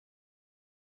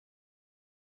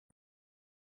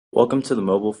Welcome to the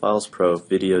MobileFiles Pro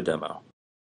video demo.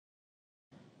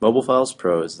 MobileFiles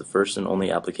Pro is the first and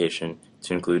only application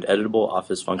to include editable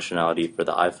Office functionality for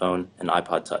the iPhone and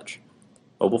iPod Touch.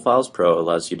 MobileFiles Pro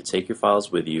allows you to take your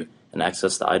files with you and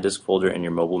access the iDisk folder in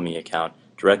your MobileMe account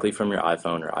directly from your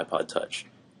iPhone or iPod Touch.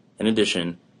 In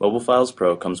addition, MobileFiles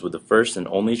Pro comes with the first and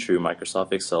only true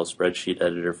Microsoft Excel spreadsheet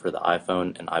editor for the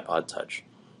iPhone and iPod Touch.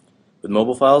 With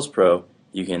MobileFiles Pro,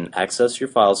 you can access your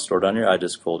files stored on your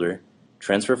iDisk folder,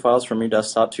 transfer files from your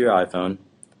desktop to your iPhone,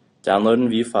 download and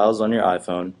view files on your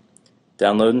iPhone,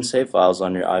 download and save files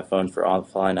on your iPhone for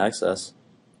offline access,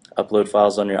 upload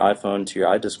files on your iPhone to your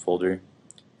iDisk folder,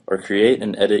 or create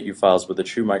and edit your files with a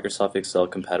true Microsoft Excel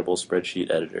compatible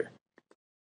spreadsheet editor.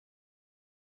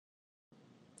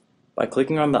 By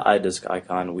clicking on the iDisk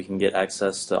icon, we can get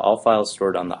access to all files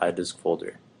stored on the iDisk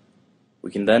folder. We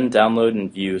can then download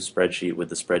and view a spreadsheet with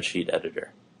the spreadsheet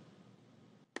editor.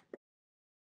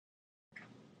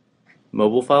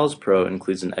 MobileFiles Pro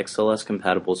includes an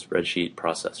XLS-compatible spreadsheet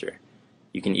processor.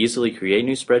 You can easily create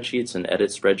new spreadsheets and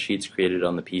edit spreadsheets created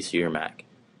on the PC or Mac.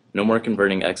 No more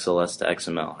converting XLS to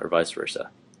XML or vice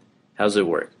versa. How does it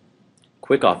work?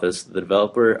 QuickOffice, the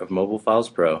developer of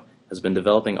MobileFiles Pro, has been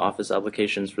developing Office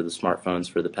applications for the smartphones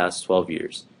for the past 12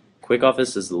 years.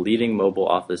 QuickOffice is the leading mobile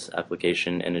Office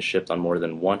application and is shipped on more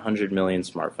than 100 million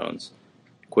smartphones.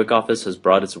 QuickOffice has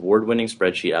brought its award-winning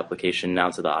spreadsheet application now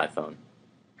to the iPhone.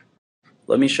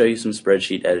 Let me show you some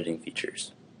spreadsheet editing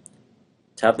features.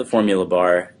 Tap the formula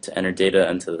bar to enter data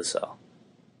into the cell.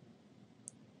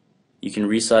 You can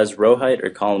resize row height or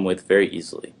column width very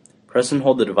easily. Press and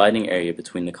hold the dividing area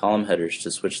between the column headers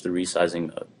to switch the resizing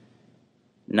mode.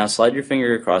 Now slide your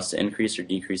finger across to increase or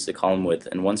decrease the column width,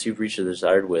 and once you've reached the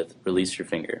desired width, release your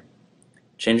finger.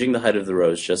 Changing the height of the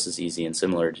row is just as easy and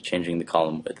similar to changing the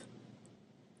column width.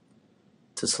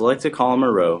 To select a column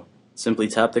or row, simply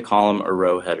tap the column or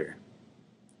row header.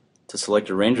 To select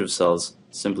a range of cells,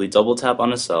 simply double tap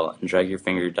on a cell and drag your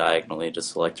finger diagonally to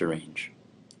select a range.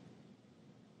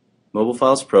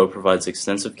 MobileFiles Pro provides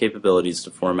extensive capabilities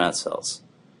to format cells.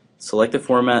 Select the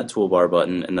Format toolbar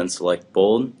button and then select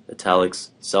Bold,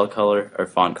 Italics, Cell Color, or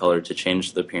Font Color to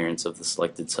change the appearance of the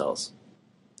selected cells.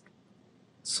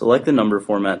 Select the Number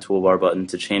Format toolbar button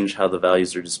to change how the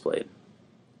values are displayed.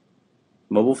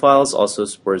 MobileFiles also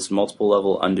supports multiple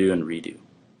level undo and redo.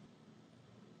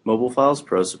 MobileFiles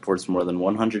Pro supports more than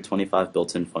 125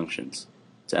 built-in functions.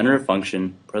 To enter a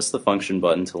function, press the Function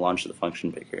button to launch the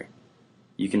function picker.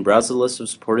 You can browse the list of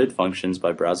supported functions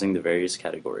by browsing the various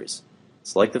categories.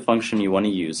 Select the function you want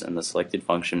to use and the selected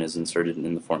function is inserted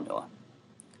in the formula.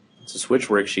 To switch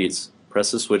worksheets, press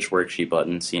the Switch Worksheet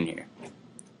button seen here.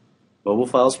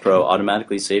 MobileFiles Pro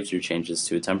automatically saves your changes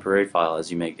to a temporary file as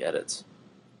you make edits.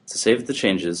 To save the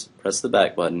changes, press the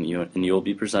back button and you will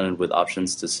be presented with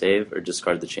options to save or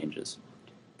discard the changes.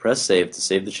 Press Save to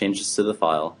save the changes to the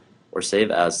file, or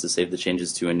Save As to save the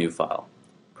changes to a new file.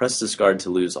 Press Discard to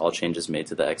lose all changes made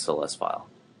to the XLS file.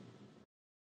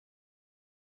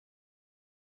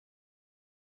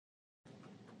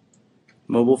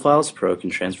 MobileFiles Pro can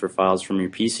transfer files from your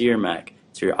PC or Mac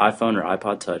to your iPhone or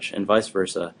iPod Touch and vice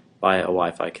versa via a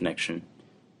Wi-Fi connection.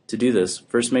 To do this,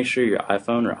 first make sure your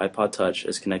iPhone or iPod Touch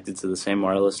is connected to the same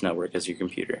wireless network as your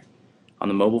computer. On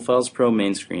the MobileFiles Pro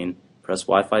main screen, press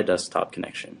Wi-Fi desktop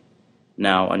connection.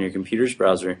 Now, on your computer's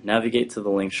browser, navigate to the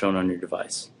link shown on your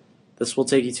device. This will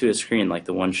take you to a screen like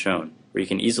the one shown, where you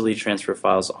can easily transfer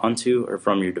files onto or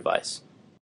from your device.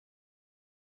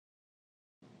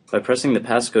 By pressing the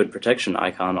passcode protection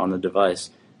icon on the device,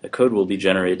 a code will be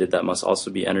generated that must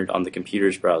also be entered on the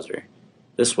computer's browser.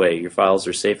 This way, your files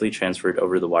are safely transferred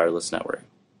over the wireless network.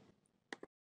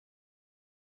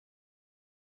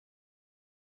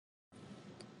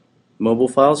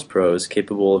 MobileFiles Pro is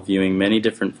capable of viewing many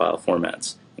different file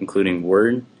formats, including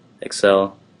Word,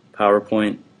 Excel,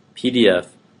 PowerPoint, PDF,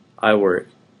 iWork,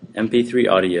 MP3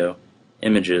 audio,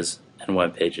 images, and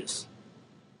web pages.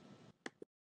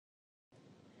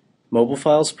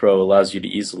 MobileFiles Pro allows you to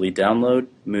easily download,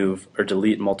 move, or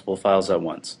delete multiple files at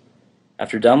once.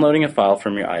 After downloading a file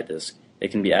from your iDisk, it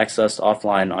can be accessed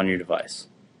offline on your device.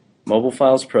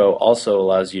 MobileFiles Pro also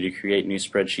allows you to create new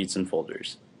spreadsheets and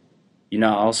folders. You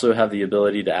now also have the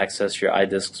ability to access your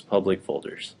iDisk's public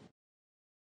folders.